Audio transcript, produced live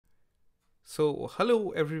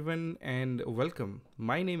Hello everyone and welcome.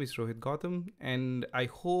 My name is Rohit Gautam, and I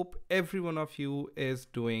hope every one of you is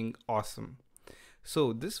doing awesome.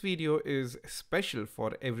 This video is special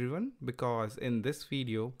for everyone because in this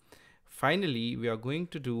video, finally, we are going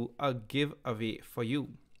to do a giveaway for you.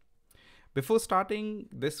 Before starting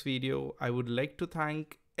this video, I would like to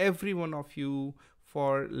thank every one of you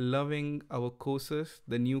for loving our courses,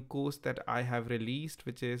 the new course that I have released,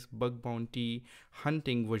 which is Bug Bounty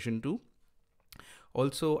Hunting version 2.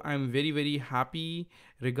 Also, I'm very happy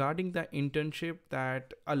regarding the internship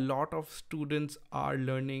that a lot of students are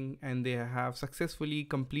learning and they have successfully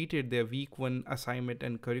completed their week 1 assignment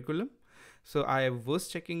and curriculum. So I was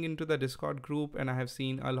checking into the Discord group and I have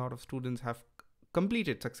seen a lot of students have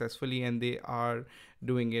completed successfully and they are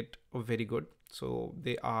doing it very good. So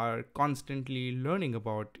they are constantly learning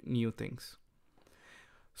about new things.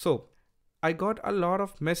 So I got a lot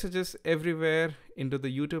of messages everywhere into the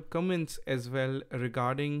YouTube comments as well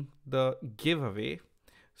regarding the giveaway.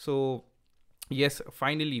 So yes,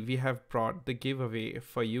 finally we have brought the giveaway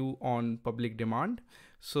for you on public demand.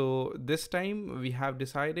 So this time we have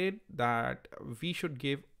decided that we should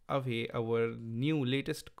give away our new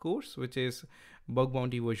latest course, which is Bug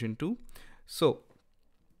Bounty version 2. So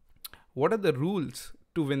what are the rules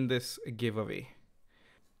to win this giveaway?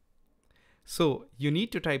 So you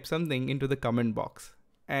need to type something into the comment box.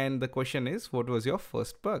 And the question is, what was your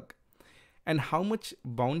first bug? And how much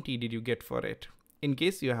bounty did you get for it? In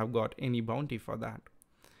case you have got any bounty for that.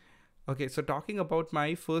 Okay, so talking about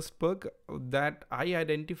my first bug that I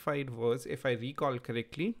identified was, if I recall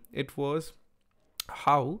correctly, it was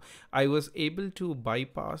how I was able to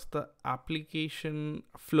bypass the application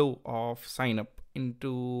flow of sign up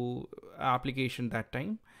into application that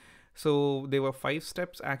time. So there were 5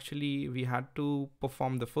 steps actually. We had to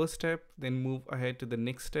perform the first step, then move ahead to the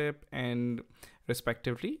next step and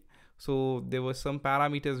respectively. So there were some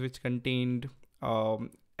parameters which contained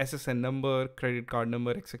SSN number, credit card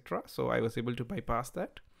number, etc. So I was able to bypass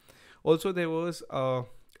that. Also there was a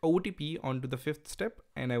OTP onto the 5th step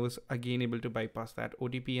and I was again able to bypass that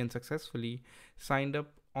OTP and successfully signed up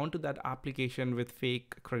onto that application with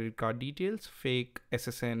fake credit card details, fake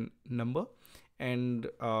SSN number and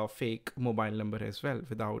fake mobile number as well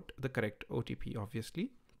without the correct OTP obviously.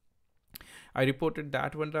 I reported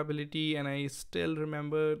that vulnerability and I still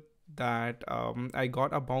remember that I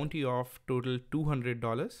got a bounty of total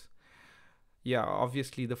 $200. Yeah,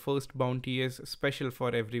 obviously the first bounty is special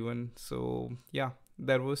for everyone. So yeah,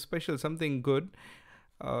 that was special, something good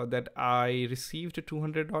that I received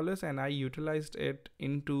 $200 and I utilized it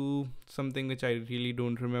into something which I really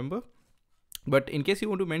don't remember. But in case you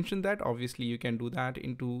want to mention that, obviously you can do that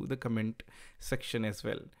into the comment section as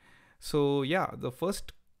well. So yeah, the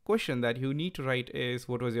first question that you need to write is,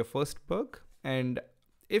 what was your first bug? And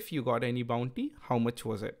if you got any bounty, how much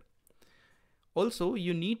was it? Also,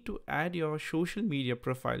 you need to add your social media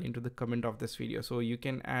profile into the comment of this video. So you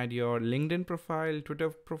can add your LinkedIn profile,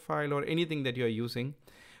 Twitter profile, or anything that you're using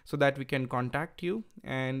so that we can contact you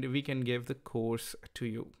and we can give the course to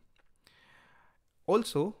you.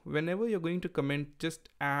 Also, whenever you're going to comment, just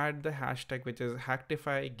add the hashtag, which is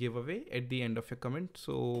Hacktify Giveaway at the end of your comment.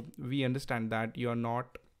 So we understand that you're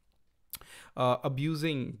not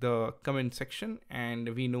abusing the comment section and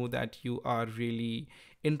we know that you are really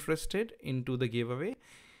interested into the giveaway.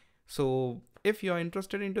 So if you're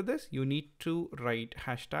interested into this, you need to write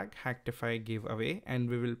hashtag Hacktify Giveaway and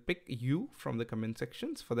we will pick you from the comment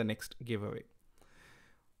sections for the next giveaway.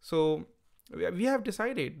 So we have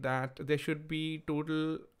decided that there should be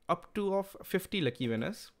total up to of 50 lucky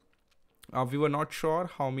winners. We were not sure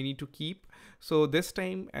how many to keep. So this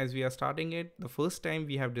time, as we are starting it, the first time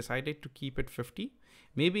we have decided to keep it 50.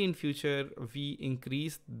 Maybe in future, we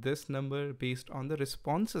increase this number based on the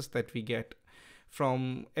responses that we get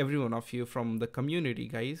from every one of you from the community,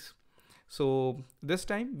 guys. So this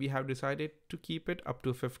time we have decided to keep it up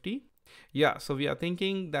to 50. Yeah, so we are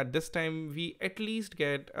thinking that this time we at least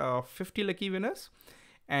get 50 lucky winners.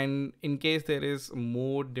 And in case there is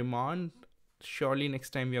more demand, surely next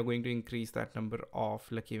time we are going to increase that number of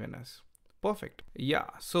lucky winners. Perfect. Yeah,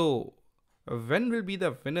 so when will be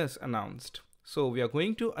the winners announced? So we are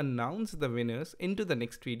going to announce the winners into the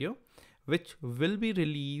next video, which will be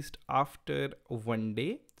released after 1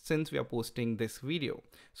 day since we are posting this video.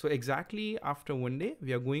 So exactly after 1 day,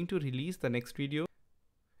 we are going to release the next video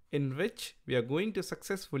in which we are going to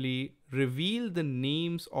successfully reveal the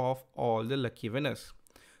names of all the lucky winners.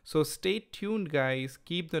 So stay tuned, guys,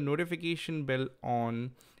 keep the notification bell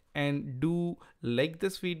on and do like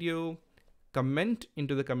this video, comment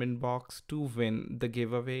into the comment box to win the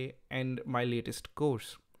giveaway and my latest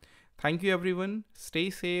course. Thank you everyone. Stay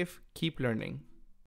safe. Keep learning.